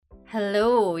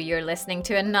Hello, you're listening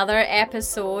to another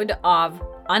episode of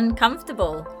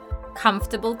Uncomfortable,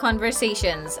 comfortable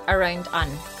conversations around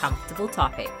uncomfortable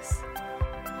topics.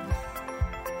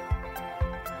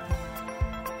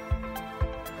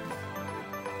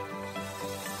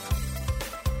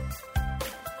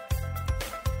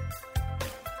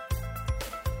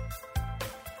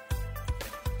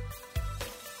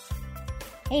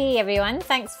 Hey everyone,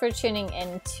 thanks for tuning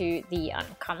into the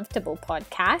Uncomfortable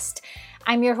podcast.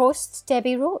 I'm your host,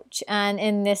 Debbie Roach, and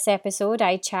in this episode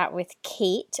I chat with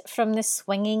Kate from the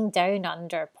Swinging Down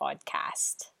Under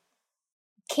podcast.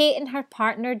 Kate and her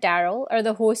partner Daryl are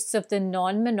the hosts of the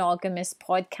non-monogamous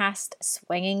podcast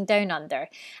Swinging Down Under,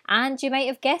 and you might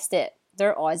have guessed it,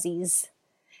 they're Aussies.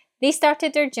 They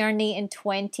started their journey in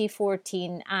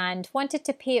 2014 and wanted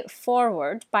to pay it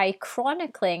forward by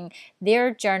chronicling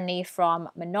their journey from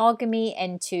monogamy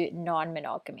into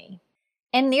non-monogamy.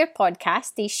 In their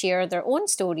podcast, they share their own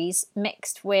stories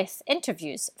mixed with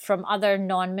interviews from other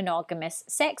non-monogamous,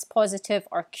 sex-positive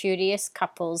or curious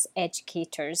couples,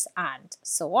 educators, and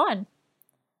so on.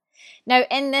 Now,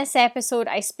 in this episode,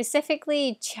 I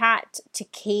specifically chat to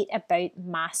Kate about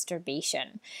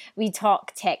masturbation. We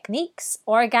talk techniques,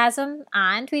 orgasm,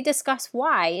 and we discuss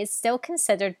why it's still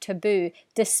considered taboo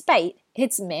despite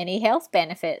its many health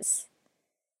benefits.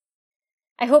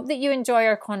 I hope that you enjoy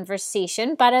our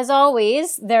conversation, but as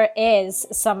always, there is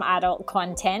some adult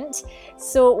content.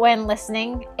 So when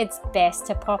listening, it's best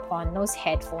to pop on those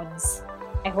headphones.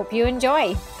 I hope you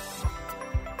enjoy.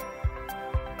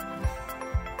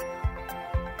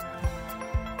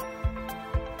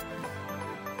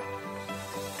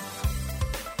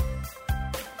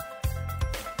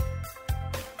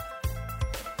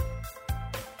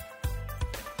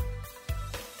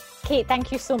 Kate,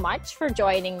 thank you so much for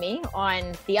joining me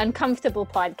on the Uncomfortable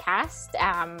podcast.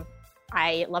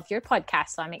 I love your podcast,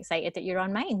 so I'm excited that you're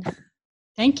on mine.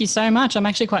 Thank you so much. I'm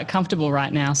actually quite comfortable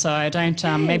right now, so I don't.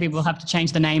 Maybe we'll have to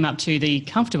change the name up to the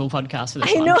Comfortable podcast for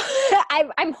this one. I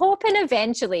know. I'm hoping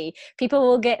eventually people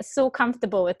will get so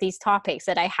comfortable with these topics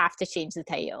that I have to change the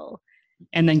title.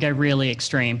 And then go really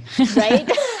extreme. Right?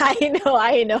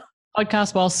 I know.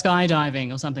 Podcast while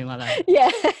skydiving or something like that.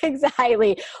 Yeah,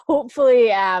 exactly.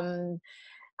 Hopefully, I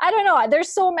don't know. There's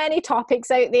so many topics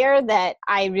out there that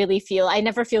I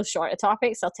never feel short of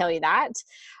topics, I'll tell you that.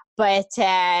 But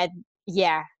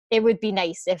yeah, it would be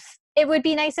nice if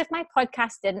my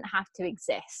podcast didn't have to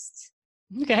exist.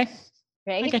 Okay.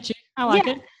 Right? I get you. I like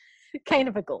it. Kind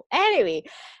of a goal. Anyway,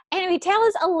 tell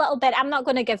us a little bit. I'm not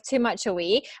going to give too much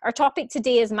away. Our topic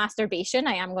today is masturbation.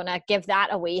 I am going to give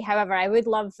that away. However, I would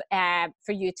love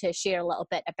for you to share a little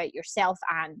bit about yourself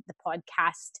and the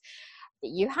podcast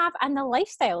that you have and the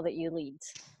lifestyle that you lead.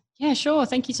 Yeah, sure.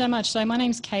 Thank you so much. So my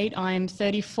name's Kate. I'm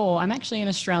 34. I'm actually an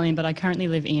Australian, but I currently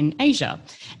live in Asia.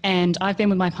 And I've been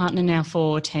with my partner now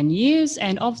for 10 years.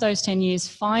 And of those 10 years,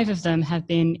 5 of them have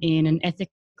been in an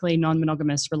ethically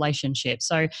non-monogamous relationship.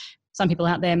 So some people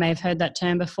out there may have heard that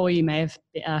term before. You may have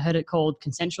heard it called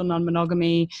consensual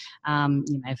non-monogamy.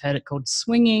 You may have heard it called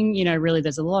swinging. Really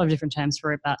there's a lot of different terms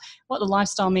for it. But what the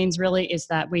lifestyle means really is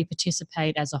that we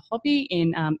participate as a hobby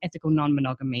in ethical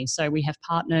non-monogamy. So we have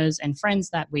partners and friends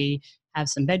that we have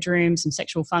some bedrooms, some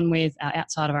sexual fun with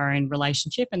outside of our own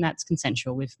relationship, and that's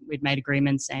consensual. We've made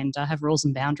agreements and have rules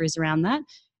and boundaries around that.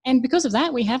 And because of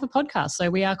that, we have a podcast. So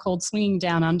we are called Swinging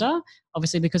Down Under,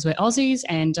 obviously because we're Aussies,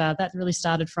 and that really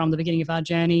started from the beginning of our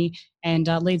journey and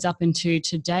leads up into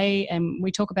today. And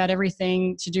we talk about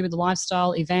everything to do with the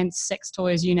lifestyle, events, sex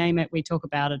toys, you name it, we talk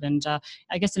about it. And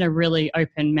I guess in a really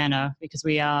open manner because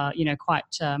we are, quite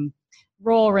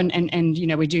raw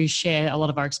and we do share a lot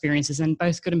of our experiences, and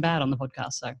both good and bad on the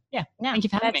podcast. So thank you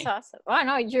for having me. That's awesome. Oh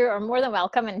no, you're more than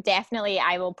welcome, and definitely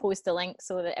I will post a link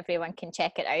so that everyone can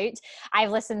check it out.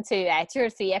 I've listened to 2 or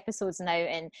 3 episodes now,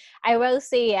 and I will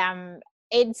say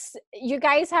you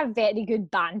guys have very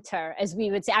good banter, as we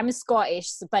would say. I'm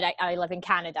Scottish, but I live in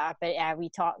Canada, but we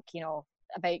talk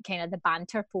about kind of the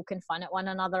banter, poking fun at one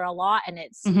another a lot, and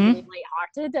it's really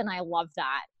lighthearted, and I love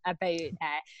that about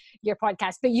your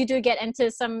podcast. But you do get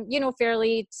into some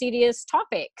fairly serious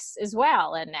topics as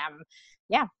well, and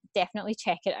definitely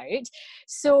check it out.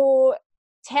 So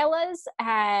tell us,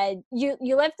 you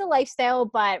live the lifestyle,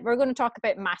 but we're going to talk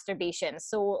about masturbation.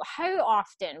 So how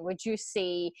often would you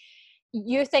say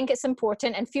you think it's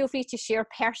important, and feel free to share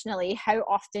personally how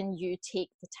often you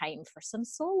take the time for some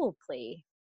solo play?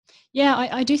 Yeah,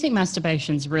 I do think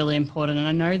masturbation is really important, and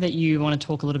I know that you want to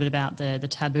talk a little bit about the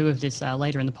taboo of this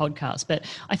later in the podcast. But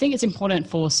I think it's important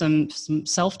for some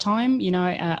self time.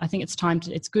 I think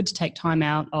it's good to take time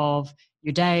out of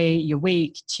your day, your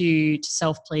week to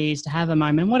self-please, to have a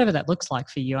moment, whatever that looks like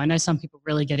for you. I know some people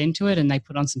really get into it and they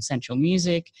put on some sensual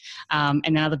music, and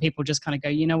then other people just kind of go,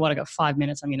 you know what, I got 5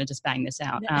 minutes, I'm going to just bang this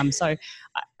out. So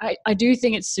I do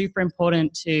think it's super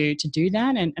important to do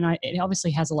that, and it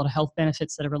obviously has a lot of health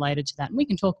benefits that are related to that, and we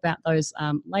can talk about those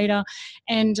later.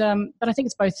 And but I think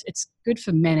it's good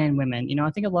for men and women. You know,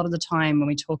 I think a lot of the time when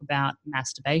we talk about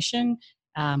masturbation,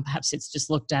 perhaps it's just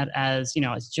looked at as, you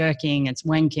know, it's jerking, it's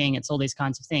wanking, it's all these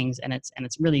kinds of things, and it's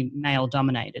really male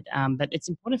dominated. But it's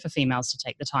important for females to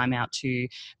take the time out to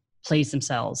please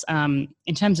themselves.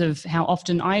 In terms of how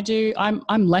often I do,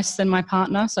 I'm less than my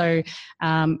partner. So,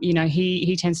 you know,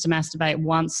 he tends to masturbate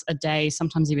once a day,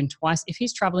 sometimes even twice. If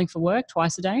he's traveling for work,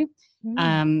 twice a day.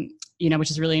 You know,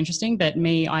 which is really interesting. But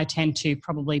me, I tend to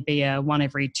probably be a 1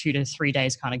 every 2 to 3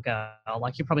 days kind of girl.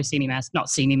 Like you'll probably see me not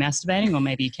see me masturbating, or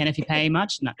maybe you can if you pay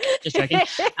much. No, just joking.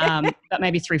 But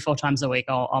maybe 3-4 times a week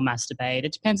I'll masturbate.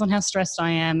 It depends on how stressed I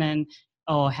am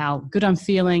or how good I'm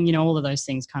feeling. You know, all of those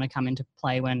things kind of come into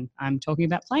play when I'm talking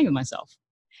about playing with myself.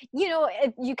 You know,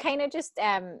 you kind of just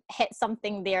hit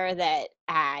something there that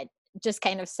just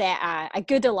kind of set a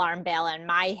good alarm bell in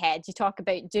my head. You talk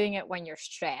about doing it when you're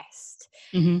stressed.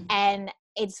 And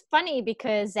it's funny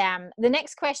because the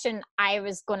next question I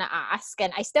was going to ask,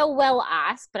 and I still will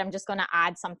ask, but I'm just going to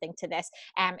add something to this,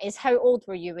 is how old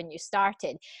were you when you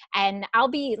started? And I'll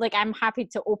be like, I'm happy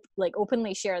to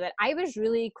openly share that I was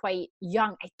really quite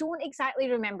young. I don't exactly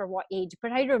remember what age,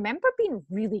 but I remember being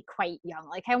really quite young.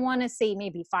 Like I want to say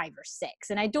maybe 5 or 6,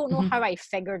 and I don't know how I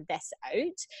figured this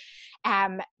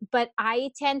out. But I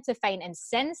tend to find, and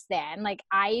since then, like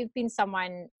I've been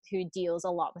someone who deals a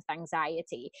lot with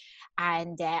anxiety,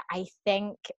 and I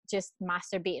think just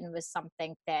masturbating was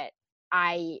something that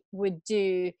I would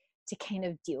do to kind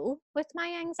of deal with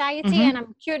my anxiety. And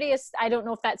I'm curious, I don't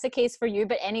know if that's the case for you,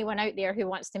 but anyone out there who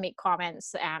wants to make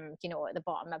comments, you know, at the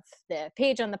bottom of the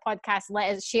page on the podcast,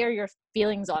 let us share your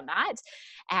feelings on that.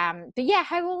 But yeah,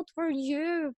 how old were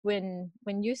you when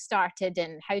you started,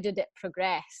 and how did it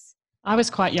progress? I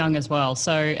was quite young as well.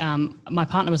 So my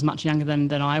partner was much younger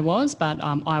than I was, but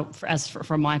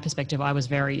from my perspective, I was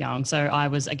very young. So I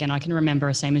was, again, I can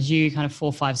remember, same as you, kind of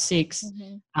 4, 5, 6,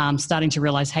 starting to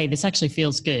realize, hey, this actually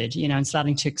feels good, you know, and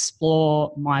starting to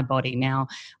explore my body. Now,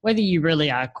 whether you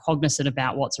really are cognizant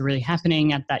about what's really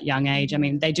happening at that young age, I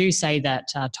mean, they do say that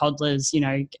toddlers, you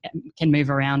know, can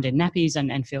move around in nappies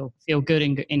and feel good,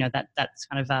 and, you know, that's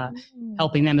kind of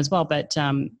helping them as well. But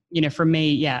you know, for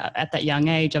me, yeah, at that young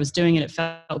age, I was doing it. It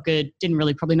felt good. Didn't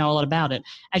really probably know a lot about it.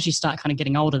 As you start kind of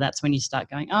getting older, that's when you start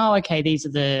going, oh, okay, this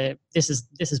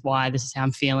is why, this is how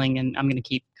I'm feeling, and I'm going to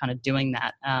keep kind of doing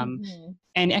that.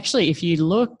 And actually, if you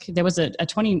look, there was a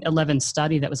 2011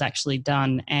 study that was actually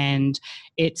done, and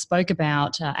it spoke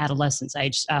about adolescents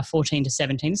aged 14 to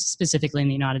 17, specifically in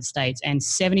the United States, and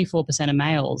 74% of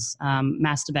males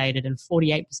masturbated and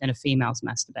 48% of females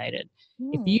masturbated.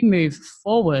 If you move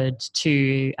forward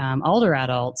to older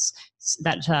adults,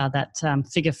 that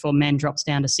figure for men drops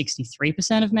down to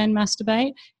 63% of men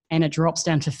masturbate, and it drops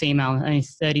down to female. Only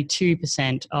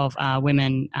 32% of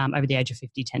women over the age of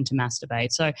 50 tend to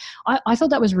masturbate. So I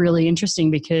thought that was really interesting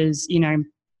because, you know,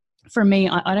 for me,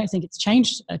 I don't think it's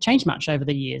changed much over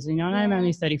the years. You know, I know I'm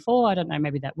only 34. I don't know,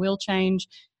 maybe that will change.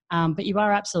 But you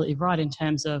are absolutely right in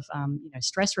terms of, you know,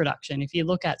 stress reduction. If you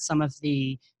look at some of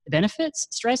the benefits,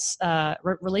 stress,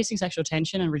 releasing sexual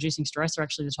tension and reducing stress are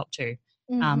actually the top 2.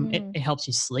 It helps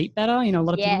you sleep better. You know, a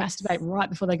lot of people masturbate right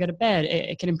before they go to bed.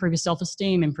 It can improve your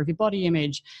self-esteem, improve your body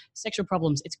image, sexual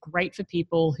problems. It's great for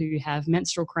people who have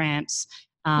menstrual cramps,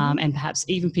 and perhaps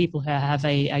even people who have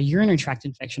a urinary tract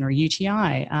infection or a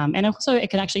UTI. And also it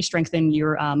can actually strengthen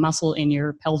your muscle in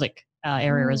your pelvic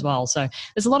area as well. So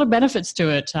there's a lot of benefits to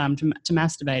it, to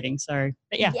masturbating. So,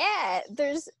 but yeah,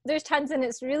 there's tons. And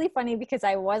it's really funny because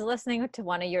I was listening to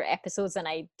one of your episodes, and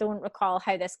I don't recall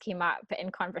how this came up in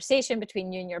conversation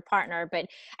between you and your partner, but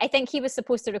I think he was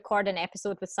supposed to record an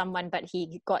episode with someone, but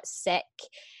he got sick.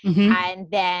 And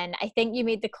then I think you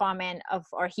made the comment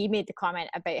or he made the comment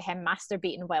about him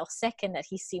masturbating while sick, and that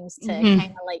he seems to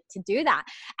kind of like to do that.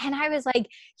 And I was like,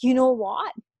 you know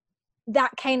what?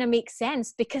 That kind of makes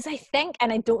sense, because I think,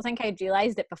 and I don't think I'd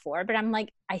realized it before, but I'm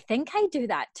like, I think I do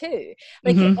that too.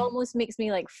 Like it almost makes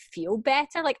me like feel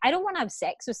better. Like I don't want to have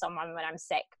sex with someone when I'm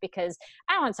sick, because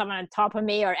I don't want someone on top of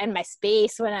me or in my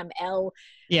space when I'm ill.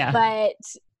 Yeah. But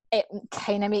it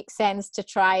kind of makes sense to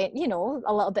try, you know,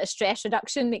 a little bit of stress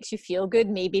reduction makes you feel good,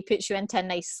 maybe puts you into a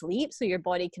nice sleep so your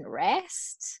body can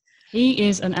rest. He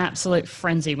is an absolute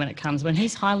frenzy when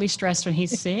he's highly stressed, when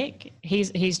he's sick,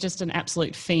 he's just an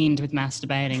absolute fiend with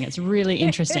masturbating. It's really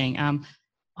interesting.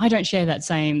 I don't share that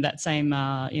same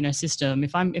system.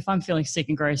 If I'm feeling sick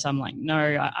and gross, I'm like, no,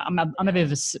 I'm a bit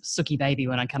of a sooky baby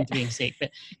when I come to being sick.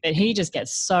 But he just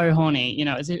gets so horny.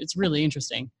 It's really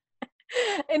interesting.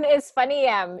 And it's funny,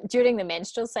 during the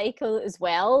menstrual cycle as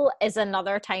well is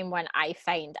another time when I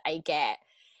find I get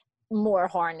more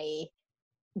horny,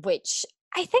 which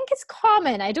I think is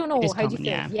common. I don't It know. is How do you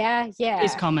common, feel? yeah. Yeah, It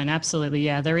is yeah. common, absolutely.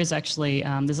 Yeah, there is actually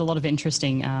there's a lot of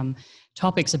interesting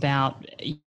topics about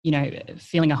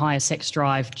feeling a higher sex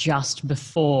drive just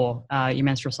before your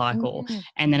menstrual cycle, Mm,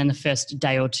 and then in the first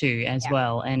day or two as yeah,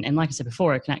 well. And like I said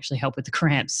before, it can actually help with the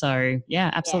cramps. So yeah,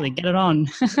 yeah. absolutely, get it on.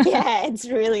 Yeah, it's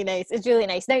really nice. It's really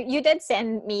nice. Now, you did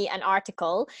send me an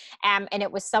article, and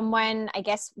it was someone, I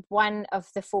guess, one of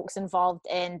the folks involved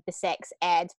in the Sex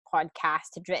Ed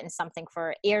podcast had written something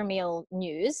for Airmail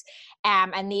News,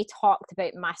 and they talked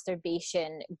about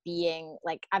masturbation being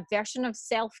like a version of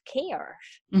self-care.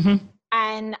 Hmm.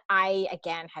 And I,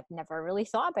 again, had never really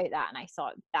thought about that, and I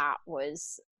thought that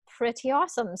was pretty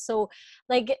awesome. So,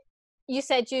 like you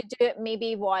said, you do it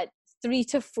maybe what, 3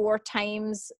 to 4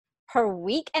 times per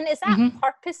week, and is that Hmm.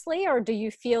 purposely, or do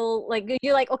you feel like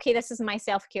you're like, okay, this is my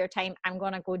self-care time, I'm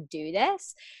gonna go do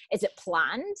this? Is it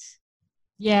planned?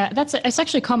 Yeah, it's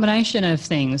actually a combination of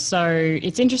things. So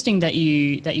it's interesting that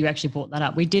you actually brought that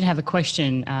up. We did have a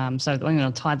question, so I'm going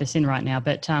to tie this in right now.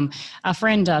 But our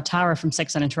friend Tara from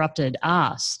Sex Uninterrupted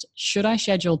asked, "Should I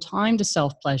schedule time to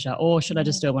self pleasure, or should I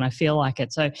just do it when I feel like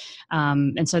it?" So,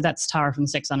 and so that's Tara from the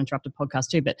Sex Uninterrupted podcast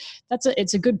too. But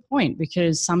it's a good point,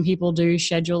 because some people do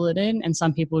schedule it in, and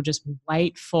some people just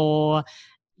wait for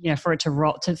for it to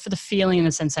roll, for the feeling and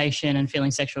the sensation and feeling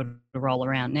sexual to roll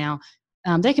around. Now,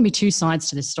 there can be two sides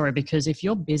to this story, because if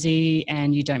you're busy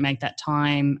and you don't make that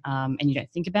time, and you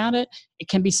don't think about it, it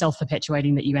can be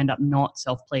self-perpetuating, that you end up not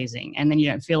self-pleasing, and then you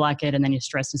don't feel like it, and then you're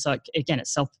stressed. And so again,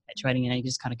 it's self-perpetuating, and you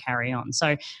just kind of carry on.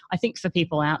 So I think for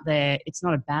people out there, it's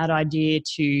not a bad idea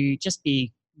to just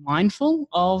be mindful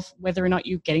of whether or not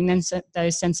you're getting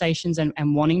those sensations,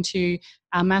 and wanting to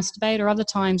masturbate. Or other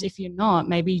times, if you're not,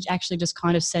 maybe actually just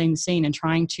kind of setting the scene and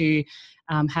trying to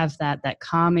have that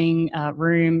calming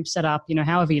room set up,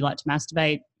 however you like to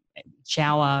masturbate,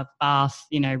 shower, bath,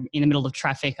 in the middle of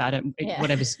traffic. I don't, Yeah.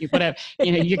 whatever,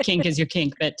 your kink is your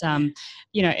kink. But,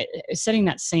 setting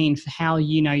that scene for how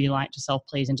you like to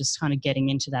self-please, and just kind of getting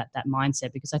into that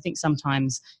mindset. Because I think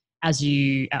sometimes, as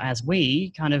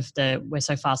we kind of, we're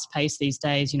so fast paced these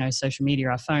days, social media,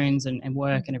 our phones, and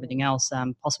work and everything else,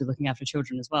 possibly looking after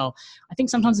children as well. I think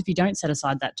sometimes if you don't set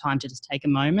aside that time to just take a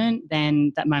moment,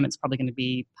 then that moment's probably going to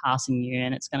be passing you,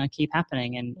 and it's going to keep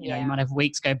happening. And, you Yeah. might have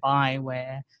weeks go by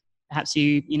where perhaps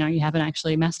you haven't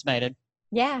actually masturbated.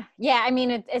 Yeah, yeah. I mean,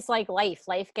 it's like life.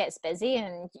 Life gets busy,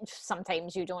 and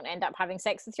sometimes you don't end up having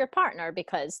sex with your partner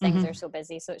because things are Hmm. so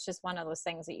busy. So it's just one of those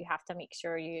things that you have to make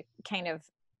sure you kind of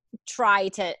try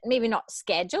to maybe not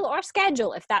schedule, or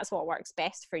schedule if that's what works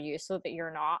best for you, so that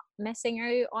you're not missing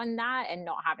out on that and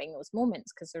not having those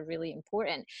moments, because they're really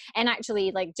important. And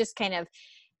actually, like, just kind of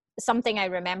something I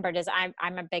remembered is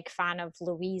I'm a big fan of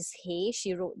Louise Hay.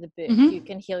 She wrote the book You Hmm.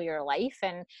 Can Heal Your Life,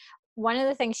 and one of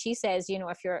the things she says,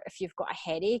 if you've got a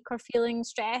headache or feeling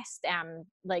stressed,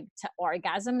 like, to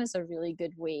orgasm is a really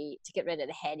good way to get rid of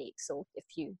the headache. So if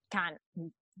you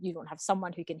don't have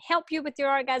someone who can help you with your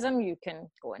orgasm, you can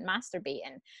go and masturbate.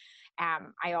 And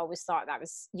I always thought that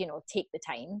was, take the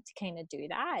time to kind of do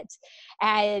that.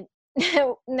 uh,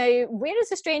 now, where is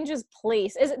the strangest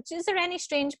place? Is there any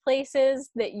strange places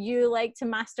that you like to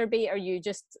masturbate, or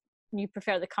you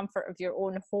prefer the comfort of your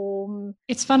own home?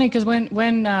 It's funny, because when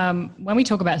we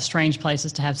talk about strange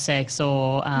places to have sex,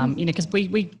 or because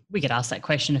we get asked that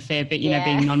question a fair bit, Yeah.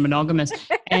 being non-monogamous.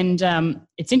 And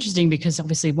it's interesting, because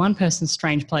obviously one person's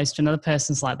strange place to another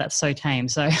person's like, that's so tame.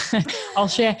 So I'll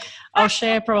share I'll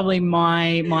share probably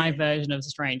my version of a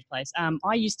strange place.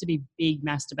 I used to be big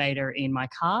masturbator in my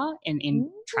car and in Mm.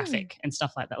 traffic and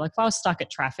stuff like that. Like if I was stuck at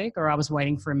traffic, or I was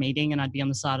waiting for a meeting and I'd be on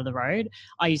the side of the road,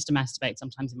 I used to masturbate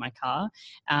sometimes in my car.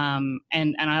 And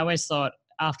I always thought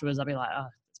afterwards, I'd be like, oh,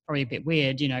 it's probably a bit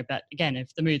weird. But again,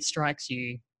 if the mood strikes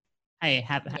you, hey,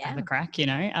 have a Yeah. crack.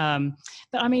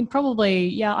 But I mean, probably,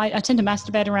 yeah, I tend to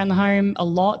masturbate around the home a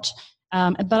lot.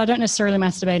 But I don't necessarily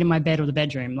masturbate in my bed or the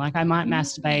bedroom. Like I might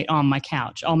masturbate Mm. on my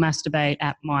couch. I'll masturbate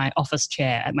at my office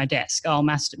chair, at my desk.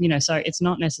 So it's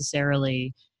not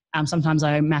necessarily. Sometimes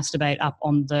I masturbate up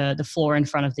on the floor in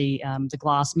front of the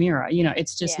glass mirror.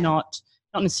 It's just Yeah. not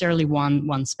necessarily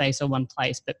one space or one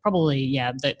place, but probably,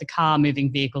 yeah, the car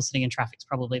moving vehicle sitting in traffic is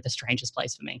probably the strangest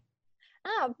place for me.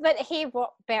 Oh, but hey,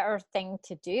 what better thing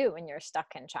to do when you're stuck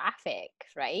in traffic,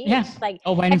 right? Yeah. Like,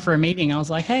 Or waiting for a meeting. I was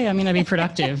like, hey, I'm going to be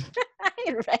productive.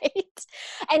 Right.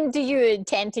 And do you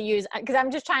tend to use, because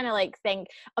I'm just trying to like think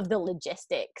of the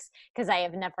logistics, because I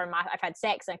have never, I've had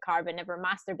sex in a car, but never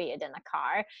masturbated in a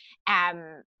car.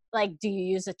 Like, do you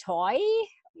use a toy?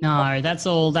 No, that's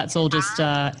all. That's all just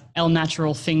el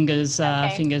natural fingers,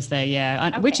 Okay. fingers there.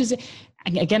 Yeah, which Okay. is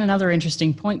again another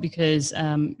interesting point because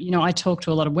I talk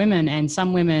to a lot of women, and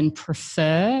some women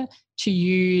prefer to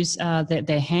use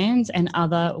their hands, and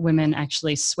other women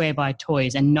actually swear by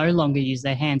toys and no longer use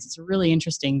their hands. It's really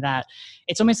interesting that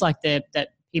it's almost like that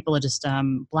people are just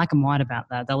black and white about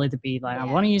that. They'll either be like, I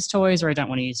want to use toys or I don't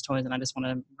want to use toys, and I just want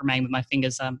to remain with my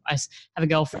fingers. I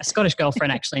have a Scottish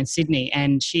girlfriend actually in Sydney,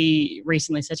 and she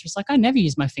recently said, she's like, I never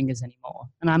use my fingers anymore.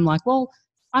 And I'm like, well,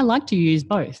 I like to use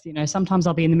both. Sometimes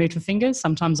I'll be in the mood for fingers,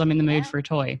 sometimes I'm in the mood for a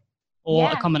toy, or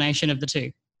a combination of the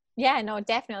two. Yeah, no,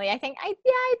 definitely. I think I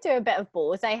do a bit of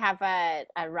both. I have a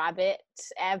rabbit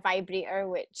vibrator,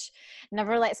 which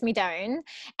never lets me down.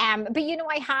 But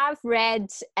I have read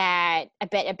a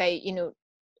bit about,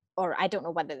 or I don't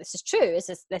know whether this is true.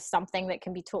 Is this something that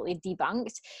can be totally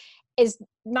debunked? Is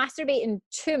masturbating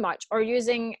too much or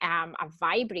using a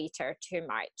vibrator too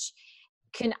much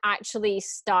can actually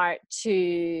start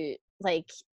to, like,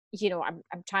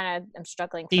 I'm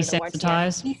struggling for the word here.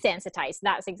 Desensitize. Desensitize.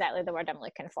 That's exactly the word I'm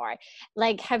looking for.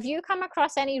 Like, have you come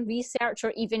across any research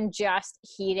or even just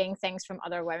hearing things from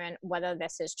other women, whether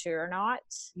this is true or not?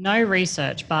 No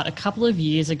research, but a couple of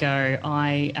years ago,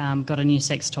 I got a new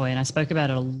sex toy, and I spoke about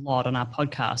it a lot on our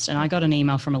podcast. And I got an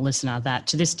email from a listener that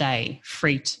to this day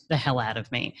freaked the hell out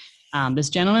of me. This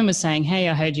gentleman was saying, hey,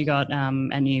 I heard you got a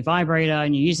new vibrator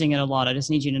and you're using it a lot. I just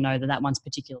need you to know that one's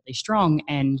particularly strong.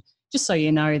 And just so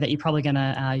you know that you're probably going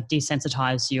to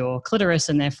desensitize your clitoris,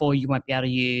 and therefore you won't be able to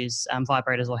use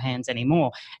vibrators or hands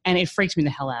anymore. And it freaked me the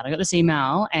hell out. I got this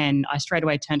email and I straight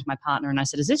away turned to my partner and I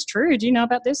said, is this true? Do you know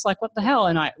about this? Like, what the hell?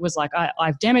 And I was like,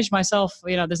 I've damaged myself.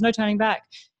 There's no turning back.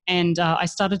 And I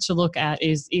started to look at,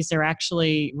 is there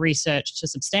actually research to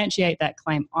substantiate that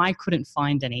claim? I couldn't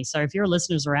find any. So if your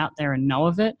listeners are out there and know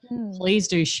of it, please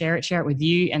do share it with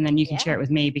you, and then you can share it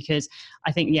with me, because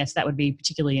I think, yes, that would be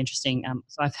particularly interesting.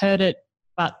 So I've heard it,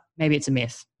 but maybe it's a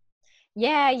myth.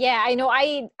 Yeah, I know.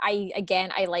 I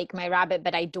again, I like my rabbit,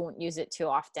 but I don't use it too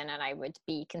often, and I would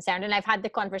be concerned. And I've had the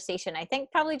conversation, I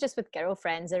think probably just with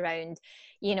girlfriends, around,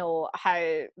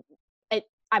 how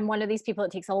I'm one of these people,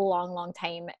 it takes a long, long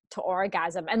time to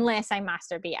orgasm. Unless I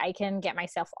masturbate, I can get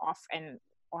myself off in,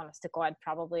 honest to God,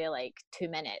 probably like 2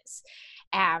 minutes.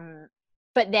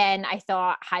 But then I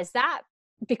thought,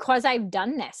 because I've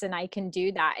done this and I can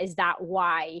do that, is that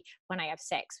why when I have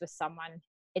sex with someone,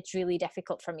 it's really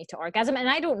difficult for me to orgasm? And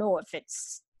I don't know if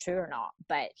it's true or not,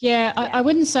 but I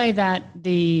wouldn't say that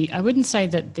the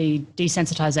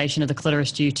desensitization of the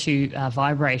clitoris due to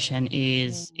vibration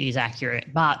is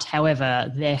accurate. But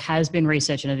however, there has been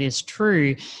research, and it is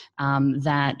true,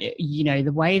 that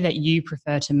the way that you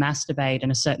prefer to masturbate in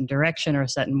a certain direction or a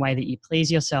certain way that you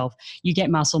please yourself, you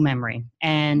get muscle memory.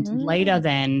 And later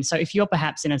then, so if you're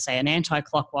perhaps in an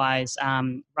anti-clockwise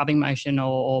rubbing motion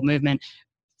or movement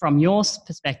from your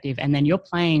perspective, and then you're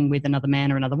playing with another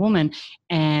man or another woman,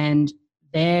 and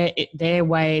their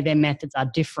methods are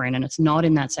different, and it's not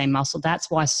in that same muscle.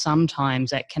 That's why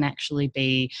sometimes it can actually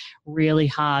be really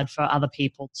hard for other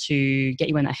people to get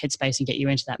you in that headspace and get you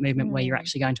into that movement where you're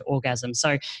actually going to orgasm.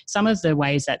 So some of the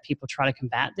ways that people try to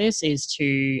combat this is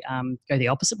to go the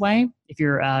opposite way. If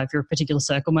you're a particular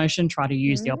circle motion, try to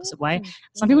use the opposite way.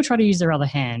 Some people try to use their other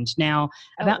hand. Now,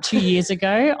 about 2 years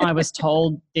ago, I was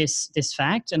told this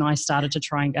fact, and I started to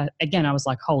try and again, I was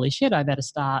like, holy shit, I better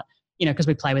start, because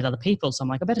we play with other people. So I'm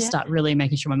like, I better start really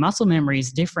making sure my muscle memory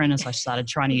is different. As I started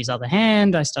trying to use other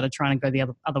hand, I started trying to go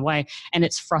the other way. And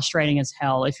it's frustrating as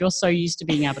hell. If you're so used to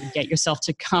being able to get yourself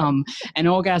to come and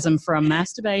orgasm from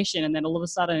masturbation, and then all of a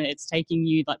sudden it's taking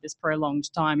you like this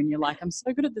prolonged time, and you're like, I'm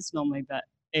so good at this normally, but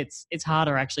it's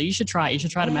harder actually. You should try it. You should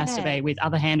try to masturbate with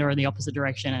other hand or in the opposite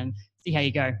direction and see how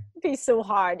you go. It'd be so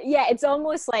hard. Yeah, it's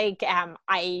almost like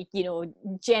I,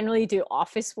 generally do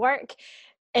office work.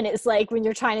 And it's like when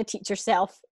you're trying to teach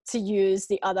yourself to use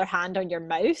the other hand on your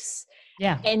mouse.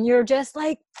 Yeah. And you're just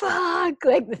like, fuck,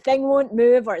 like the thing won't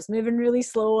move, or it's moving really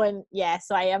slow. And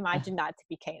so I imagine that to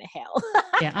be kind of hell.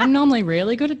 Yeah, I'm normally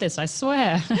really good at this, I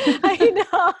swear. I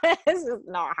know. It's just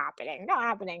not happening.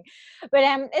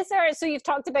 But so you've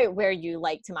talked about where you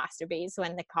like to masturbate. So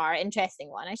in the car, interesting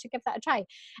one. I should give that a try.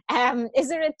 Is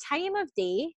there a time of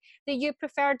day that you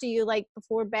prefer? Do you like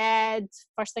before bed,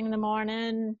 first thing in the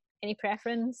morning? Any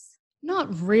preference?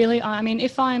 Not really. I mean,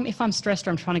 if I'm stressed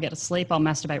or I'm trying to get to sleep, I'll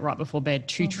masturbate right before bed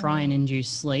to try Mm-hmm. and induce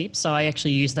sleep. So I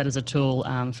actually use that as a tool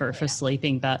for Yeah.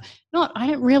 sleeping. But not, I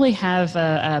don't really have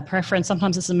a preference.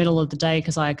 Sometimes it's the middle of the day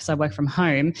because I work from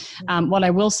home. Mm-hmm. What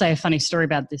I will say, a funny story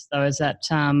about this though, is that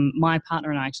my partner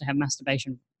and I actually have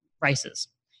masturbation races.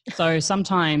 So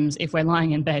sometimes if we're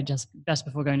lying in bed just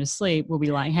before going to sleep, we'll be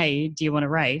like, "Hey, do you want to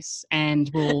race?" And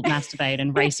we'll masturbate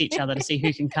and race each other to see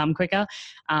who can come quicker.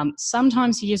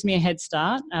 Sometimes he gives me a head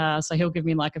start. So he'll give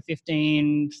me like a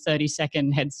 15,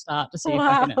 30-second head start to see if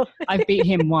I can. Wow. I've beat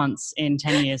him once in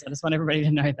 10 years. I just want everybody to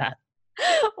know that.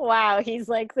 Wow, he's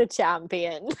like the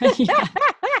champion. Yeah.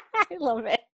 I love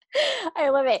it. I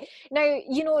love it. Now,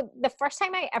 the first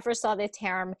time I ever saw the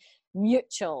term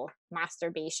mutual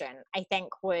masturbation, I think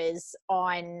was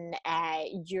on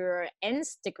your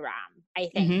Instagram, I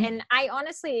think. Hmm. And I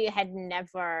honestly had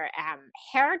never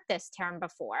heard this term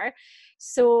before.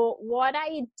 So, what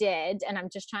I did, and I'm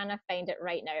just trying to find it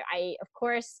right now, I, of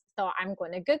course, thought I'm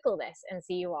going to Google this and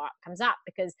see what comes up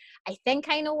because I think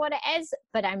I know what it is,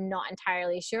 but I'm not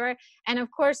entirely sure. And of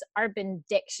course, Urban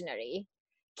Dictionary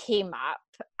came up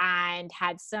and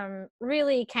had some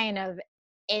really kind of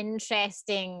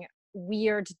interesting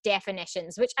weird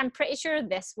definitions, which I'm pretty sure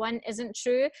this one isn't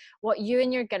true. What you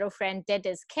and your girlfriend did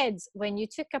as kids when you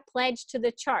took a pledge to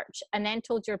the church and then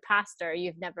told your pastor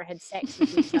you've never had sex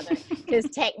with each other because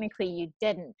technically you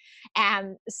didn't.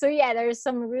 So yeah, there's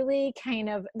some really kind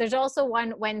of, there's also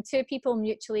one when two people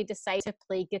mutually decide to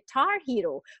play Guitar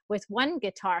Hero with one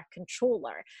guitar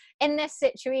controller. In this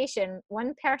situation,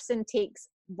 one person takes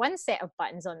one set of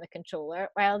buttons on the controller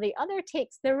while the other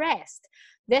takes the rest.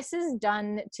 This is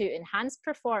done to enhance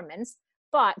performance,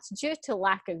 but due to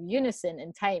lack of unison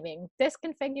in timing, this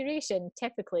configuration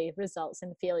typically results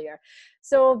in failure.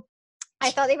 So I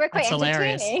thought they were quite That's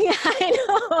hilarious. entertaining. I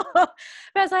know. But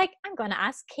I was like, I'm going to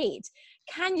ask Kate,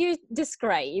 can you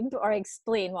describe or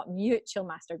explain what mutual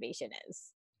masturbation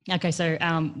is? Okay, so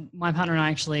my partner and I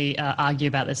actually argue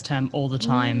about this term all the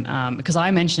time Mm, because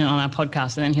I mention it on our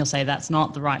podcast and then he'll say that's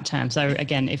not the right term. So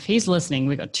again, if he's listening,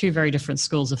 we've got two very different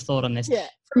schools of thought on this. yeah.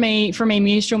 For me,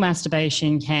 mutual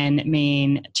masturbation can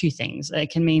mean two things.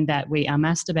 It can mean that we are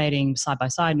masturbating side by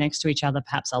side next to each other.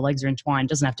 Perhaps our legs are entwined.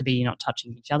 It doesn't have to be you're not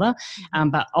touching each other, Mm-hmm.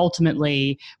 but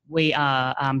ultimately we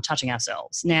are touching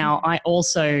ourselves. Now, Mm-hmm. I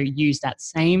also use that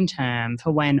same term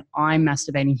for when I'm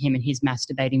masturbating him and he's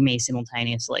masturbating me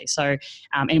simultaneously. So,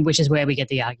 and which is where we get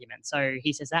the argument. So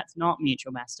he says that's not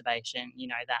mutual masturbation.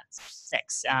 That's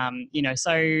sex.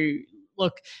 So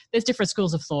look, there's different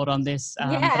schools of thought on this,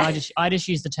 but Yeah. I just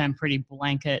use the term pretty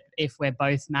blanket if we're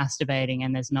both masturbating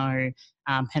and there's no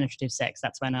penetrative sex.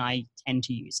 That's when I tend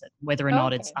to use it, whether or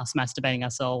not it's Okay. us masturbating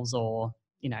ourselves or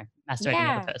masturbating the other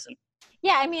Yeah. person.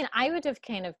 Yeah, I mean, I would have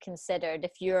kind of considered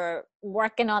if you're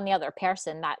working on the other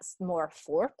person, that's more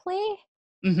foreplay.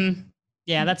 Mm-hmm.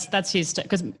 Yeah, that's his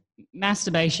because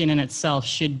masturbation in itself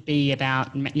should be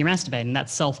about you're masturbating.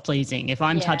 That's self-pleasing. If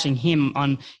I'm Yeah. touching him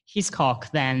on his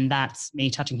cock, then that's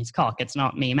me touching his cock. It's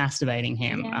not me masturbating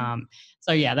him. Yeah.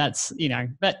 So yeah, that's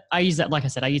But I use that, like I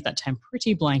said, I use that term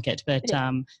pretty blanket. But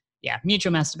Yeah. yeah,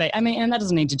 mutual masturbate. I mean, and that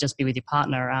doesn't need to just be with your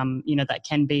partner. That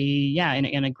can be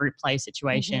in a group play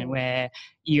situation Mm-hmm. where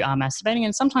you are masturbating.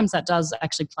 And sometimes that does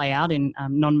actually play out in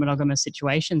non-monogamous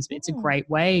situations. But it's a Mm. great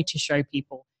way to show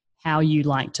people how you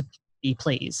like to be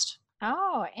pleased.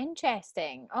 Oh,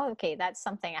 interesting. Oh, okay. That's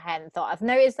something I hadn't thought of.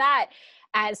 Now, is that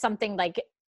something like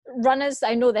runners?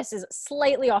 I know this is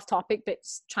slightly off topic, but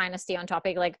trying to stay on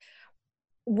topic. Like,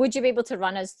 would you be able to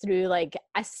run us through like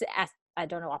I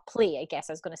don't know, a play? I guess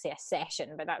I was going to say a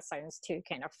session, but that sounds too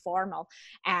kind of formal.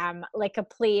 Like a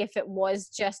play, if it was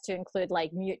just to include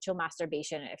like mutual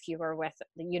masturbation, if you were with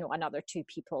another two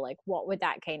people, like what would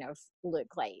that kind of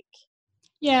look like?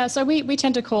 Yeah, so we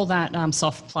tend to call that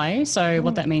soft play. So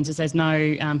what that Mm. means is there's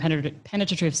no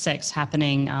penetrative sex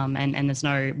happening and there's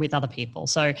no with other people.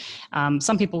 So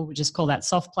some people would just call that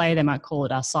soft play. They might call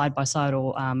it side by side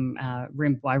or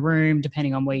room by room,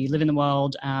 depending on where you live in the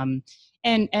world.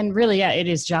 And really, yeah, it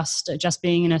is just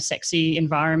being in a sexy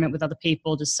environment with other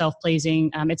people, just self pleasing.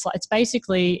 It's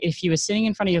basically if you were sitting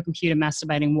in front of your computer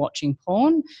masturbating, watching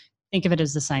porn. Think of it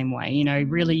as the same way.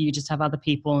 Really, Mm. you just have other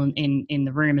people in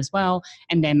the room as well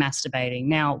and they're masturbating.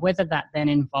 Now, whether that then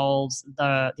involves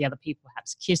the other people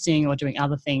perhaps kissing or doing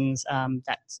other things,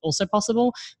 that's also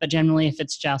possible. But generally, if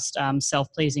it's just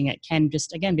self-pleasing, it can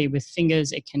just, again, be with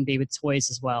fingers. It can be with toys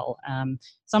as well.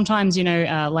 Sometimes,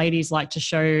 ladies like to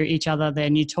show each other their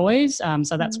new toys.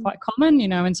 So that's Mm. quite common,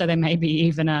 and so there may be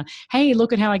even hey,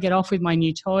 look at how I get off with my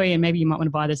new toy. And maybe you might want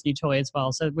to buy this new toy as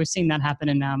well. So we've seen that happen.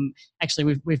 And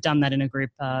actually, we've done that in a group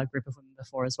of women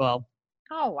before as well.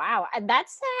 Oh, wow. And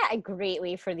that's a great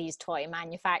way for these toy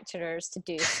manufacturers to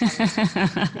do some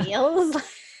sales.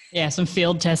 Yeah, some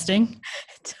field testing.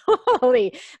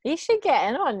 Totally. They should get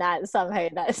in on that somehow.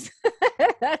 That's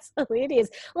that's hilarious.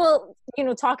 Well,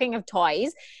 talking of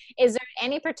toys, is there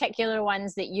any particular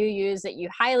ones that you use that you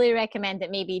highly recommend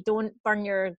that maybe don't burn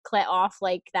your clit off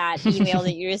like that email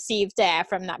that you received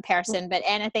from that person, but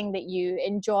anything that you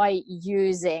enjoy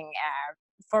using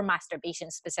for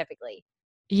masturbation specifically?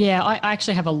 Yeah, I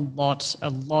actually have a lot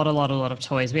of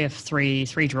toys. We have three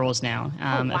drawers now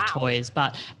Oh, of wow. toys,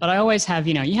 but I always have,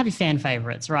 you have your fan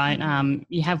favorites, right? Mhm.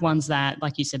 You have ones that,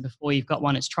 like you said before, you've got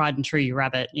one that's tried and true, you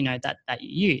rabbit, that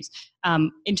you use.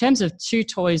 In terms of two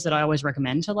toys that I always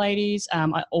recommend to ladies,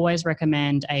 I always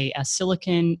recommend a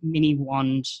silicone mini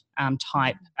wand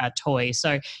type toy.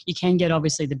 So you can get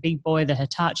obviously the big boy, the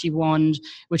Hitachi wand,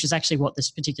 which is actually what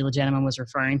this particular gentleman was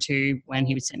referring to when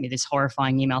he Oh. would send me this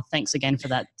horrifying email. Thanks again for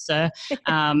that, sir.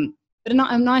 But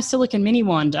a nice silicone mini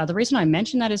wand. The reason I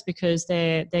mention that is because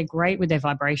they're great with their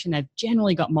vibration. They've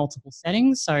generally got multiple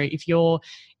settings. So if you're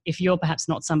perhaps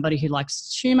not somebody who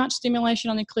likes too much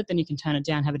stimulation on the clit, then you can turn it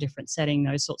down, have a different setting,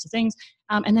 those sorts of things.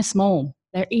 And they're small.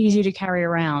 They're easy to carry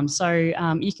around. So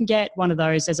you can get one of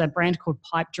those. There's a brand called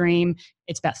Pipe Dream.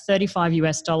 It's about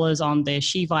 $35 on the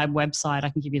She Vibe website. I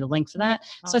can give you the link for that.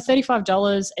 So Awesome.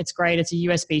 $35, it's great. It's a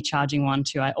USB charging one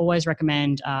too. I always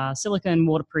recommend silicone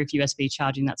waterproof USB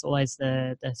charging. That's always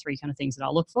the three kind of things that I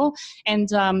look for. And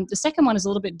the second one is a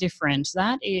little bit different.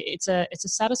 It's a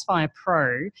Satisfyer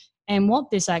Pro. And what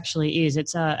this actually is,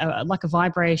 it's like a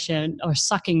vibration or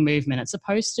sucking movement. It's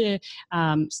supposed to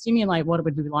stimulate what it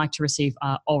would be like to receive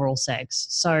oral sex.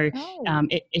 So Oh.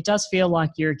 it does feel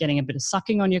like you're getting a bit of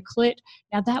sucking on your clit.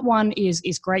 Now that one is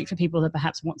great for people that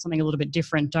perhaps want something a little bit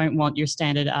different, don't want your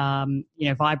standard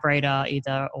vibrator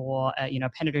either, or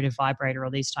penetrative vibrator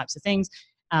or these types of things.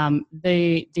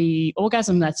 The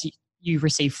orgasm you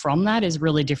receive from that is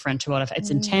really different to what if it's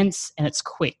Mm. intense and it's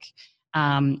quick.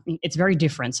 It's very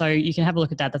different. So you can have a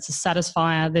look at that. That's a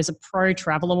Satisfyer. There's a Pro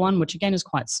Traveler one, which again is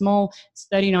quite small. It's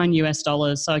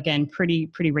 $39. So again, pretty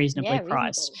reasonably Yeah,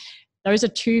 priced. reasonable. Those are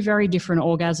two very different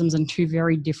orgasms and two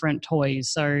very different toys.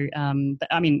 So,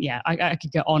 I mean, yeah, I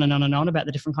could go on and on and on about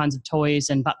the different kinds of toys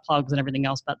and butt plugs and everything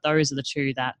else, but those are the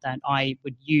two that I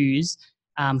would use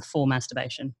for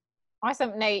masturbation.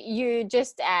 Awesome. Now, you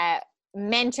just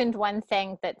mentioned one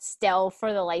thing that still,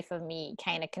 for the life of me,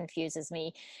 kind of confuses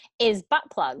me is butt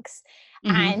plugs.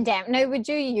 Mm-hmm. And now, would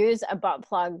you use a butt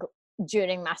plug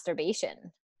during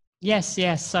masturbation? Yes,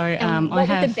 yes. So And I what would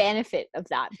the have. benefit of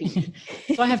that be?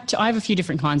 So I have a few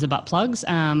different kinds of butt plugs.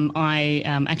 I've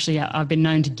been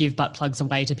known to give butt plugs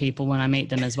away to people when I meet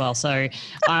them as well. So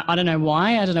I don't know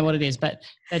why. I don't know what it is, but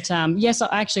yes,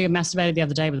 I actually masturbated the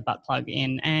other day with a butt plug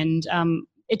in, and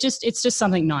it's just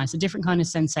something nice, a different kind of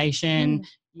sensation. Mm.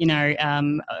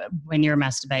 When you're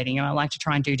masturbating, and I like to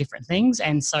try and do different things.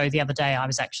 And so the other day I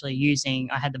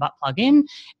had the butt plug in,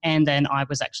 and then I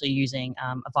was actually using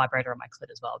a vibrator on my clit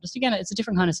as well. Just again, it's a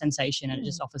different kind of sensation, and it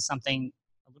just Mm. offers something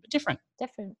a little bit different.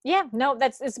 Different. Yeah, no,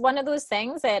 it's one of those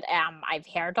things that I've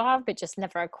heard of, but just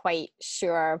never quite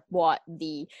sure what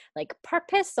the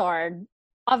purpose or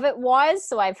of it was.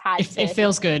 So I've had It to.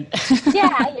 feels good. Yeah,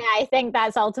 I think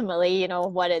that's ultimately,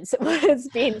 what it's what it's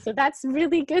been. So that's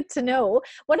really good to know.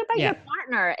 What about Yeah. your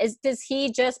partner? Does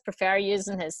he just prefer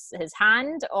using his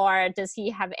hand, or does he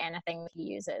have anything that he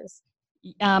uses?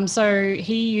 So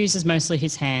he uses mostly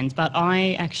his hands, but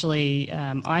I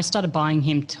started buying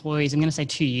him toys, I'm going to say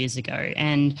 2 years ago,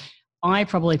 and I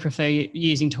probably prefer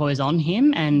using toys on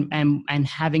him and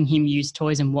having him use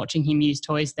toys and watching him use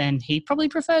toys than he probably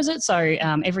prefers it. So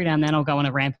every now and then I'll go on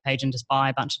a rampage and just buy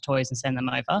a bunch of toys and send them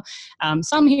over.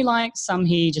 Some he likes, some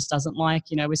he just doesn't like.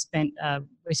 We spent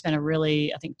a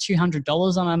really, I think,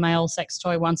 $200 on a male sex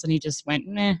toy once, and he just went,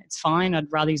 nah, it's fine.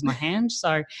 I'd rather use my hand.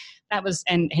 So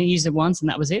and he used it once and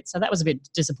that was it. So that was a bit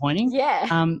disappointing.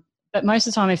 Yeah. But most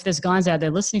of the time, if there's guys out there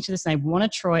listening to this and they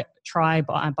want to try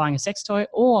buying a sex toy,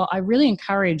 or I really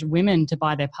encourage women to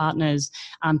buy their partners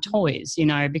toys,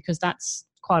 because that's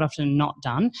quite often not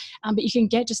done. But you can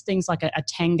get just things like a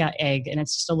Tenga egg, and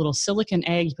it's just a little silicone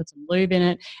egg. You put some lube in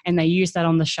it, and they use that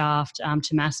on the shaft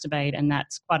to masturbate, and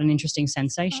that's quite an interesting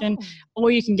sensation. Oh.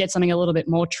 Or you can get something a little bit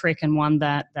more trick, and one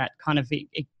that kind of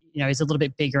is a little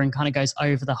bit bigger and kind of goes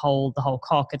over the whole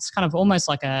cock. It's kind of almost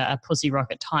like a pussy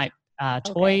rocket type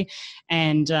toy,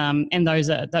 and those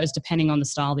depending on the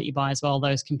style that you buy as well,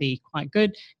 those can be quite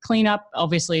good. Cleanup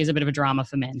obviously is a bit of a drama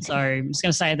for men, so I'm just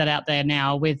going to say that out there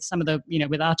now. With some of the,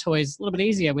 with our toys, a little bit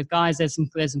easier. With guys, there's some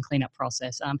cleanup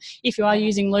process. If you are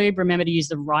using lube, remember to use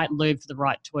the right lube for the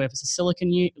right toy. If it's a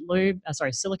silicone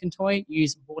toy,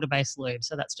 use water-based lube.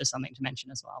 So that's just something to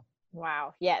mention as well.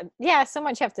 Wow. Yeah. So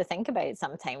much you have to think about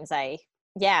sometimes.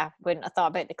 Wouldn't have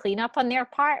thought about the cleanup on their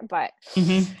part, but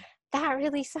that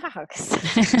really sucks.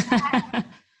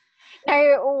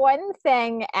 Now, one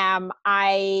thing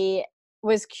I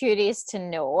was curious to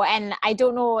know, and I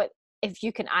don't know if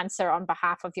you can answer on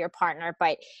behalf of your partner,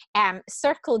 but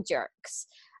circle jerks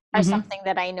are something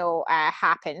that I know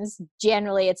happens.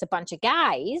 Generally, it's a bunch of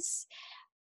guys.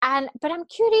 But I'm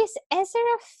curious, is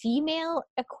there a female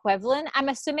equivalent? I'm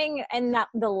assuming in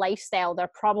the lifestyle there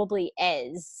probably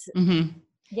is.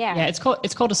 Yeah, it's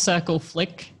called a circle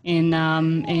flick in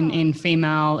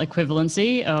female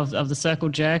equivalency of the circle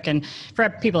jerk. And for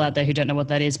people out there who don't know what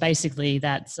that is, basically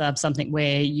that's something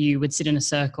where you would sit in a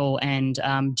circle and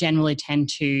generally tend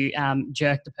to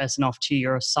jerk the person off to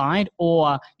your side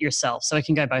or yourself. So it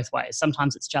can go both ways.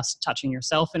 Sometimes it's just touching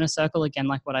yourself in a circle, again,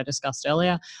 like what I discussed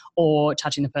earlier, or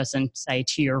touching the person, say,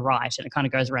 to your right, and it kind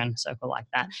of goes around in a circle like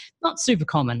that. Not super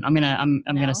common. I'm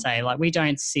gonna say, like, we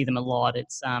don't see them a lot.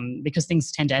 It's because things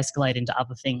tend to escalate into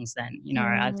other things. Then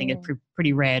I think it's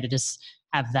pretty rare to just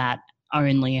have that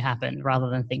only happen, rather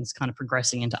than things kind of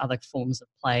progressing into other forms of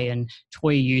play and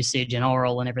toy usage and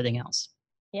oral and everything else.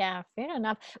 Yeah, fair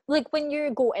enough. Like when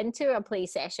you go into a play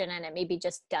session and it maybe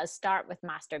just does start with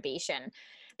masturbation,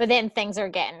 but then things are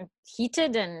getting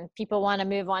heated and people want to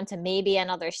move on to maybe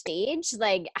another stage,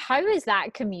 like how is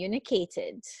that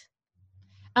communicated?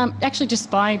 Actually,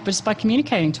 just by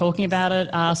communicating, talking about it,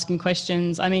 asking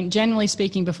questions. I mean, generally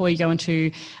speaking, before you go into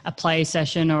a play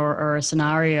session or a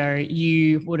scenario,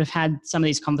 you would have had some of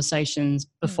these conversations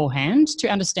beforehand to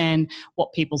understand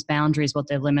what people's boundaries, what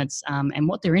their limits, and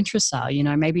what their interests are.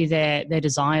 Maybe their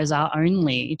desires are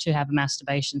only to have a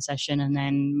masturbation session and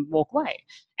then walk away.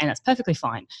 And that's perfectly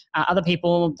fine. Other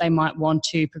people, they might want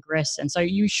to progress. And so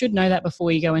you should know that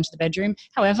before you go into the bedroom.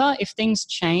 However, if things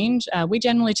change, we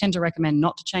generally tend to recommend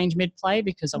not to change mid-play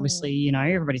because obviously,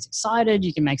 everybody's excited.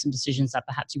 You can make some decisions that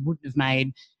perhaps you wouldn't have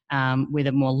made with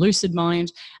a more lucid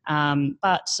mind.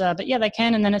 But yeah, they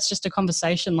can. And then it's just a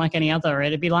conversation like any other.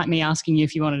 It'd be like me asking you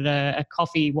if you wanted a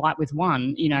coffee white with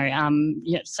one,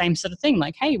 same sort of thing.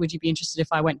 Like, hey, would you be interested if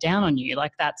I went down on you?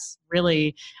 Like, that's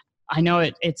really, I know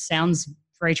it sounds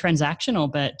very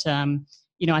transactional, but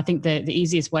I think the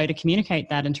easiest way to communicate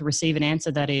that and to receive an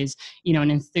answer that is,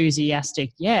 an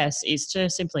enthusiastic yes, is to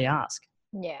simply ask.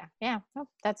 Yeah. Oh,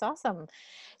 that's awesome.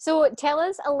 So tell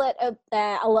us a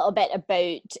little bit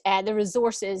about the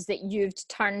resources that you've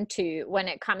turned to when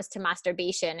it comes to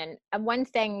masturbation. And one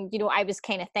thing, I was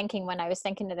kind of thinking when I was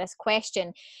thinking of this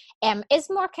question, is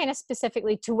more kind of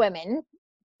specifically to women,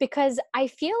 because I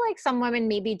feel like some women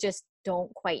maybe just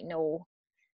don't quite know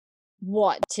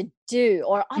what to do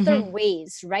or other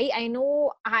ways, right? I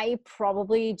know I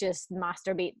probably just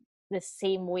masturbate the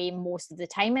same way most of the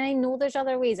time, and I know there's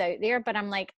other ways out there, but I'm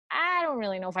like, I don't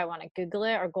really know if I want to Google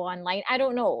it or go online. I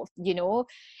don't know,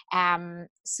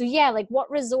 so yeah, like what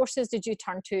resources did you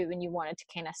turn to when you wanted to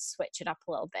kind of switch it up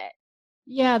a little bit?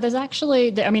 Yeah, there's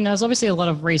obviously a lot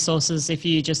of resources. If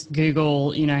you just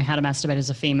Google, how to masturbate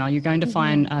as a female, you're going to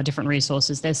find different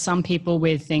resources. There's some people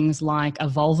with things like a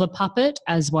vulva puppet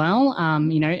as well,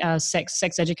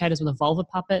 sex educators with a vulva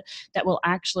puppet that will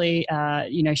actually,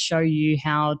 show you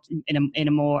how, in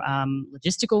a more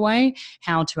logistical way,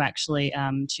 how to actually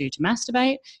to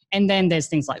masturbate. And then there's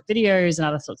things like videos and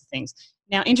other sorts of things.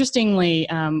 Now, interestingly,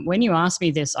 when you asked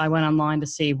me this, I went online to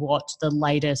see what the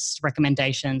latest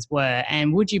recommendations were.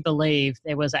 And would you believe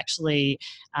there was actually,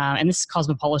 and this is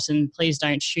Cosmopolitan, please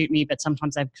don't shoot me, but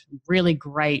sometimes they have really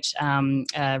great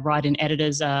write-in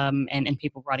editors and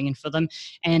people writing in for them.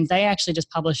 And they actually just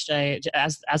published,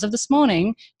 as of this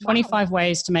morning, 25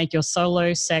 ways to make your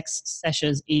solo sex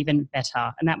sessions even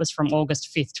better. And that was from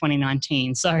August 5th,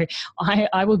 2019. So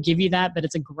I will give you that, but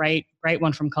it's a great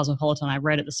one from Cosmopolitan. I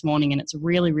read it this morning and it's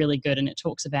really, really good. And it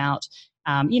talks about,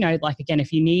 like, again,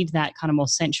 if you need that kind of more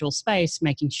sensual space,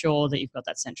 making sure that you've got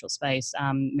that sensual space,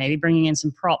 maybe bringing in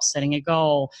some props, setting a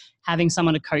goal, having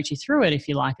someone to coach you through it, if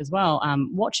you like, as well.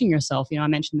 Watching yourself, I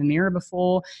mentioned the mirror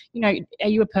before. Are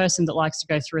you a person that likes to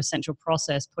go through a central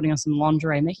process, putting on some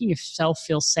lingerie, making yourself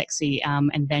feel sexy,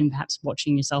 and then perhaps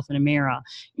watching yourself in a mirror,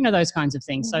 those kinds of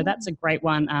things. So that's a great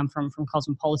one from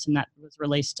Cosmopolitan that was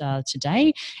released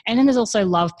today. And then there's also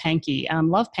Love Panky.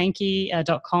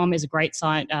 Lovepanky.com is a great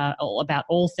site about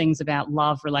all things about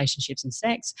love, relationships, and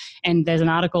sex. And there's an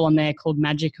article on there called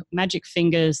Magic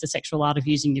Fingers, the sexual art of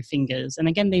using your fingers. And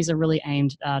again, these are really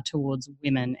aimed towards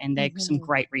women, and they're some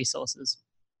great resources.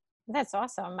 That's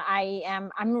awesome.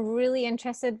 I'm really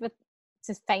interested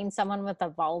to find someone with a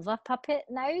vulva puppet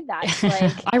now. That's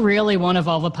like I really want a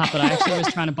vulva puppet. I actually was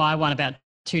trying to buy one about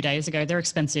 2 days ago. They're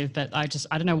expensive, but I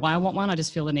don't know why I want one. I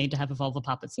just feel the need to have a vulva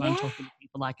puppet. So I'm talking to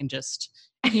people, I can just,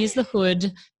 here's the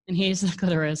hood and here's the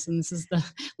clitoris, and this is the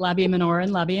labia minora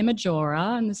and labia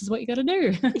majora, and this is what you got to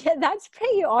do. Yeah, that's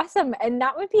pretty awesome. And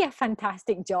that would be a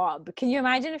fantastic job. Can you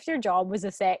imagine if your job was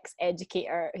a sex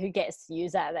educator who gets to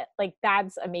use that? Like,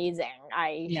 that's amazing.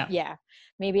 Yeah,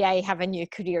 maybe I have a new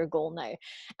career goal now.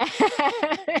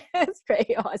 It's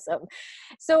pretty awesome.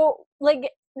 So,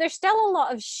 like, there's still a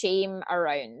lot of shame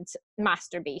around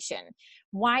masturbation.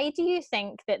 Why do you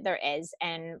think that there is?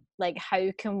 And like, how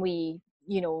can we,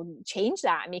 change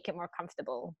that and make it more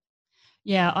comfortable?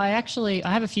 Yeah, I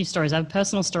have a few stories. I have a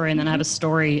personal story, and then I have a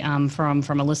story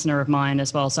from a listener of mine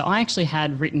as well. So I actually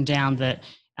had written down that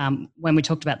when we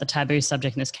talked about the taboo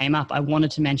subject and this came up, I wanted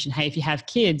to mention, hey, if you have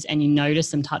kids and you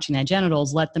notice them touching their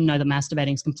genitals, let them know that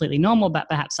masturbating is completely normal, but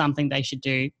perhaps something they should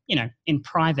do, in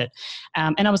private.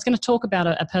 And I was going to talk about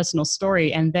a personal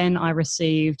story, and then I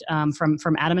received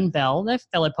from Adam and Belle, they're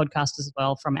fellow podcasters as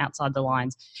well, from Outside the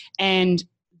Lines, and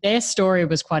their story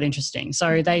was quite interesting.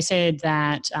 So they said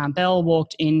that Belle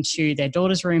walked into their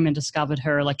daughter's room and discovered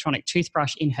her electronic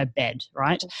toothbrush in her bed,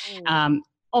 right?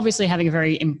 Obviously having a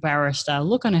very embarrassed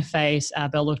look on her face,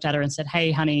 Belle looked at her and said,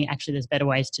 hey, honey, actually there's better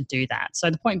ways to do that.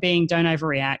 So the point being, don't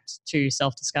overreact to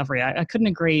self-discovery. I couldn't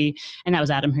agree, and that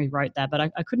was Adam who wrote that, but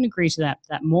I couldn't agree to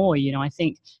that more. I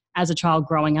think as a child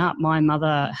growing up, my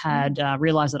mother had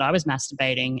realized that I was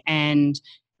masturbating, and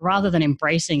rather than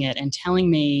embracing it and telling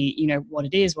me, what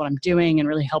it is, what I'm doing, and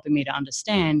really helping me to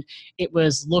understand, it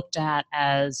was looked at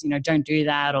as, don't do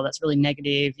that, or that's really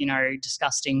negative,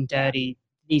 disgusting, dirty,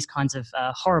 these kinds of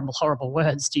horrible, horrible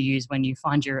words to use when you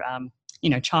find your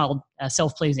child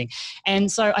self-pleasing. And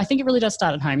so I think it really does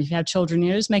start at home. If you have children,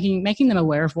 just making them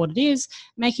aware of what it is,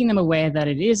 making them aware that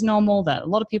it is normal, that a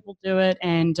lot of people do it,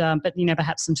 and but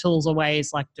perhaps some tools or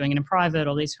ways like doing it in private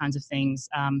or these kinds of things,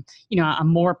 are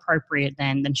more appropriate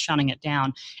than shunning it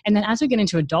down. And then as we get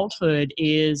into adulthood,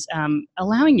 is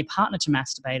allowing your partner to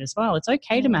masturbate as well. It's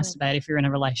okay to masturbate if you're in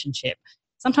a relationship.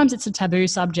 Sometimes it's a taboo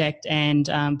subject, and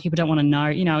people don't want to know,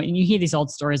 and you hear these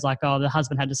old stories like, oh, the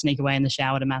husband had to sneak away in the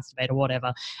shower to masturbate or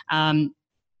whatever.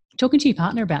 Talking to your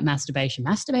partner about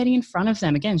masturbating in front of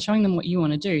them, again, showing them what you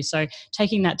want to do. So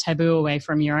taking that taboo away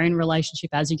from your own relationship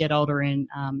as you get older and,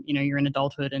 you're in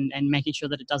adulthood, and making sure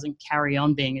that it doesn't carry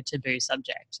on being a taboo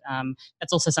subject.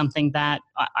 That's also something that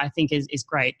I think is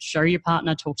great. Show your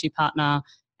partner, talk to your partner,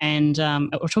 and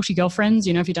or talk to your girlfriends,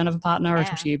 if you don't have a partner, or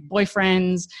talk to your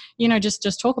boyfriends,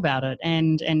 just talk about it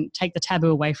and take the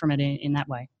taboo away from it in that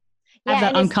way. Have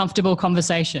that uncomfortable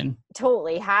conversation.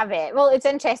 Totally have it. Well, it's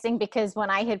interesting because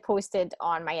when I had posted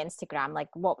on my Instagram, like,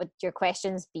 what would your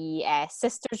questions be?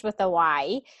 Sisters with a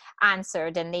Y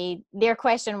answered, and their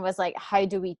question was like, how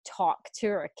do we talk to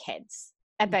our kids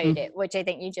about it? Which I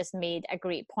think you just made a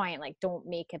great point. Like, don't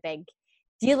make a big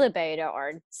deal about it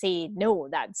or say, no,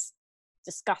 that's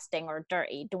disgusting or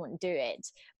dirty, don't do it.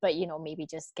 But maybe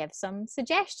just give some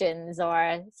suggestions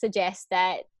or suggest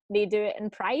that they do it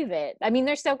in private. I mean,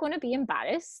 they're still going to be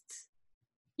embarrassed.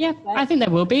 Yeah, I think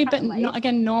there will be, but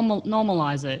again,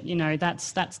 normalize it.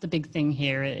 That's the big thing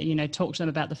here. Talk to them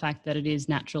about the fact that it is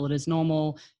natural, it is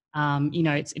normal.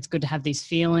 It's good to have these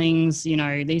feelings.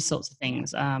 These sorts of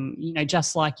things.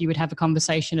 Just like you would have a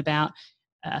conversation about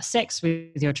sex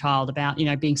with your child, about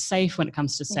being safe when it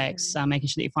comes to sex, making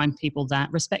sure that you find people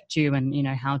that respect you, and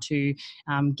how to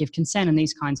give consent and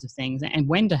these kinds of things, and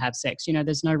when to have sex.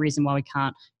 There's no reason why we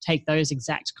can't take those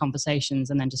exact conversations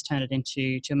and then just turn it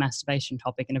into a masturbation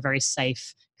topic in a very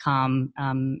safe, calm,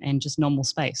 and just normal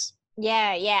space.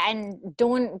 Yeah, and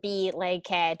don't be like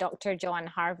Dr. John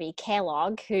Harvey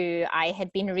Kellogg, who I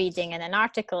had been reading in an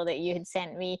article that you had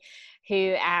sent me,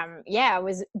 who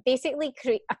was basically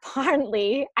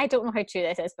apparently, I don't know how true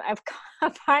this is, but I've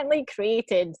apparently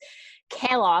created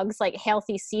Kellogg's like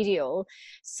healthy cereal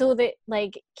so that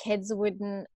like kids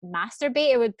wouldn't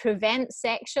masturbate. It would prevent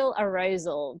sexual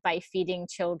arousal by feeding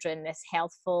children this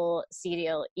healthful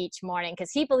cereal each morning,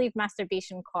 because he believed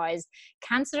masturbation caused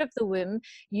cancer of the womb,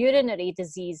 urinary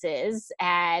diseases,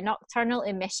 nocturnal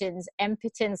emissions,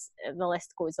 impotence, the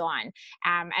list goes on.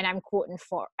 And I'm quoting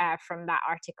from that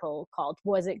article called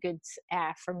 "Was It Good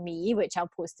for Me?" which I'll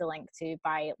post a link to,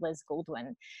 by Liz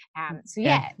Goldwyn.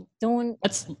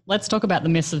 Let's talk about the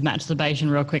myths of masturbation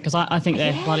real quick, because I think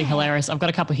they're bloody hilarious. I've got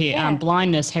a couple here.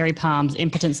 Blindness, hairy palms,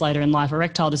 impotence later in life,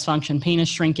 erectile dysfunction, penis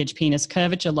shrinkage, penis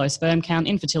curvature, low sperm count,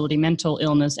 infertility, mental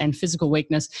illness, and physical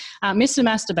weakness. Myths of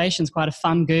masturbation is quite a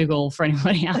fun Google for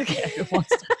anybody out there who wants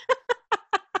to.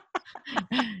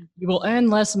 You will earn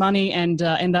less money and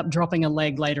end up dropping a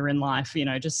leg later in life,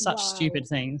 just such stupid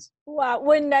things. Wow.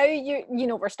 Well, now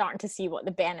we're starting to see what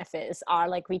the benefits are.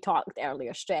 Like we talked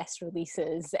earlier, stress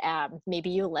releases.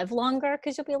 Maybe you live longer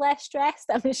because you'll be less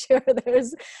stressed. I'm sure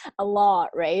there's a lot,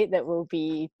 right, that will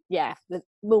that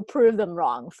will prove them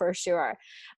wrong for sure.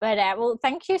 But well,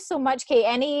 thank you so much, Kate.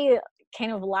 Any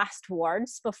kind of last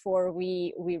words before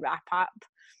we wrap up?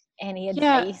 Any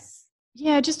advice?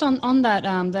 Yeah, just on that,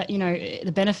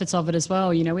 the benefits of it as well.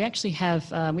 We actually have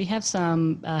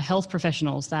some health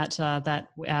professionals that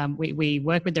we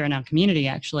work with there in our community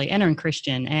actually, and are in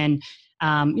Christian, and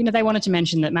they wanted to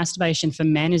mention that masturbation for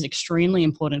men is extremely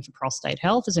important for prostate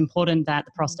health. It's important that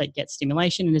the prostate gets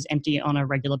stimulation and is empty on a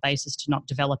regular basis to not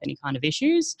develop any kind of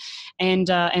issues. And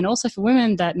also for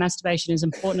women, that masturbation is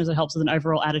important as it helps with an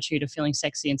overall attitude of feeling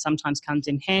sexy, and sometimes comes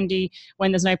in handy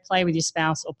when there's no play with your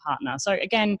spouse or partner. So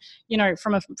again,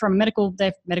 from medical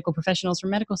professionals, from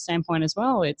a medical standpoint as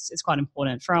well, it's quite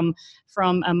important. From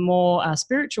a more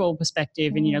spiritual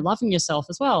perspective, and loving yourself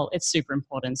as well, it's super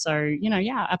important. So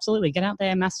absolutely, get out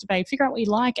there, masturbate, figure out what you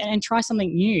like, and try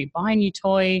something new. Buy a new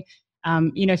toy.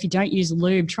 If you don't use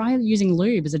lube, try using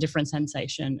lube as a different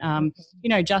sensation.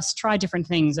 Just try different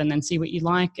things and then see what you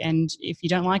like. And if you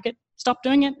don't like it, stop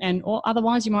doing it. Or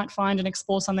otherwise, you might find and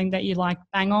explore something that you like.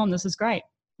 Bang on, this is great.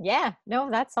 Yeah, no,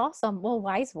 that's awesome. Well,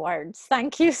 wise words.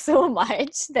 Thank you so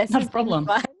much. This Not a problem.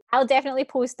 Fun. I'll definitely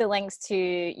post the links to,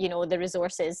 the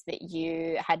resources that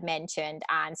you had mentioned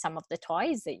and some of the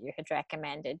toys that you had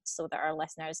recommended, so that our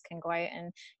listeners can go out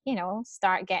and,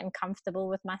 start getting comfortable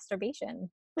with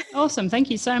masturbation. Awesome. Thank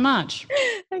you so much.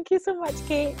 Thank you so much,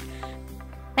 Kate.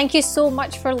 Thank you so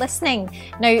much for listening.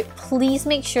 Now, please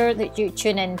make sure that you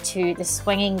tune in to the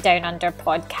Swinging Down Under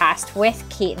podcast with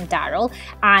Kate and Daryl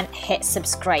and hit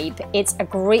subscribe. It's a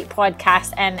great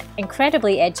podcast and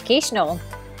incredibly educational.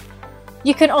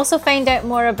 You can also find out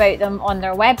more about them on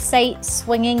their website,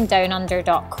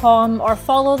 swingingdownunder.com, or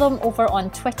follow them over on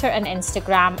Twitter and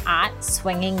Instagram at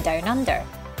swingingdownunder.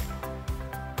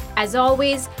 As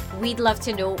always, we'd love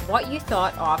to know what you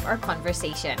thought of our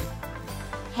conversation.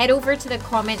 Head over to the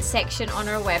comments section on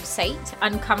our website,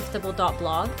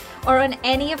 uncomfortable.blog, or on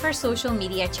any of our social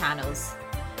media channels.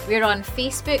 We're on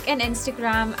Facebook and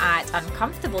Instagram at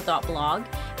uncomfortable.blog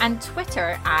and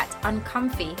Twitter at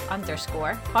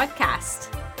uncomfy_podcast.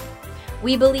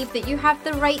 We believe that you have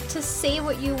the right to say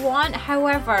what you want.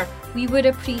 However, we would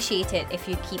appreciate it if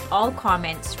you keep all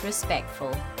comments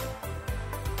respectful.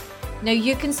 Now,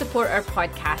 you can support our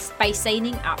podcast by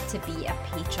signing up to be a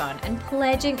patron and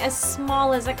pledging as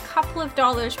small as a couple of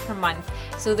dollars per month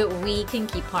so that we can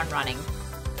keep on running.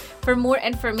 For more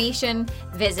information,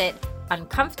 visit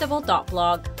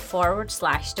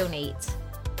uncomfortable.blog/donate.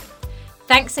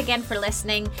 Thanks again for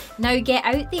listening. Now get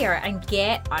out there and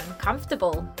get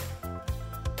uncomfortable.